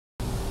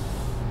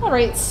All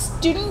right,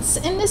 students,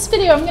 in this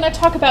video I'm going to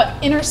talk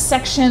about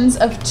intersections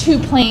of two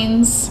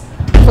planes,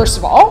 first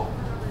of all.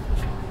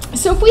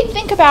 So if we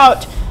think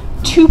about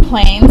two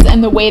planes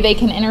and the way they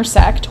can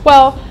intersect,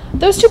 well,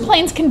 those two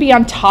planes can be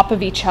on top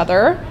of each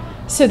other,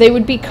 so they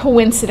would be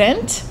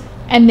coincident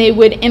and they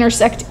would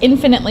intersect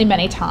infinitely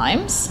many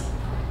times.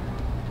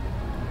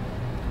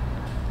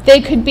 They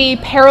could be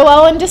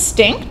parallel and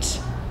distinct,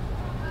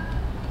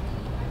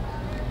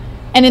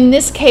 and in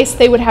this case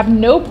they would have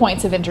no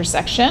points of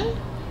intersection.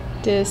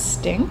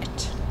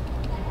 Distinct.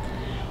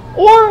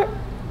 Or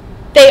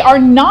they are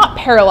not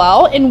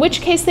parallel, in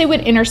which case they would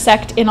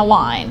intersect in a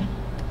line.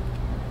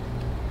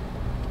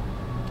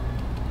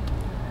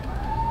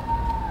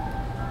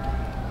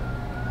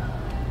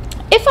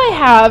 If I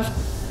have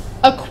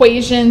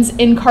equations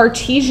in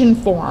Cartesian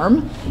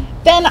form,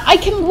 then I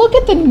can look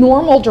at the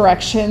normal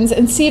directions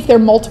and see if they're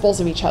multiples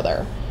of each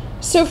other.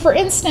 So for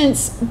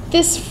instance,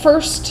 this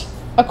first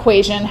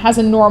equation has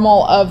a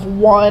normal of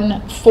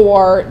 1,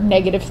 4,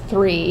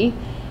 -3,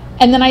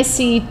 and then I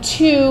see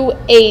 2,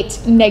 8,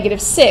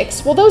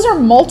 -6. Well, those are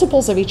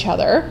multiples of each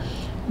other,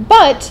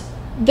 but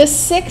the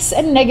 6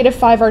 and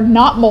 -5 are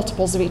not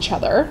multiples of each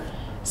other.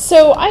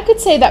 So I could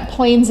say that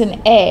planes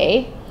in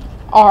A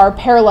are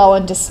parallel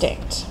and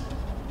distinct.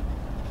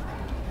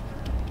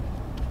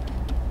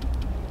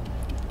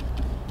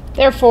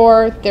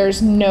 Therefore,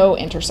 there's no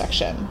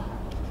intersection.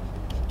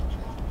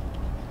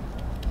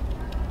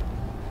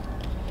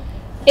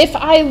 If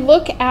I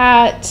look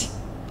at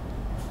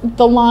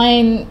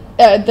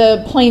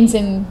the planes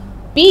in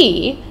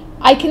B,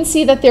 I can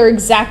see that they're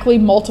exactly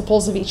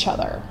multiples of each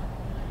other.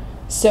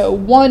 So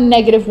 1,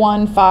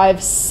 -1,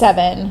 5,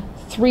 7,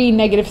 3,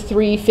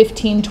 -3,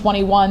 15,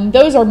 21,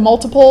 those are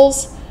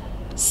multiples.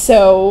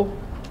 So,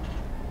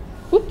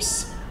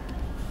 oops,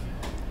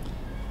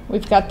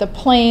 we've got the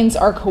planes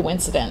are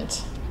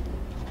coincident.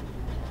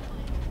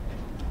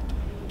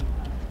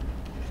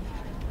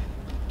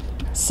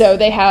 So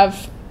they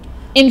have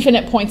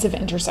infinite points of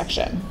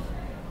intersection.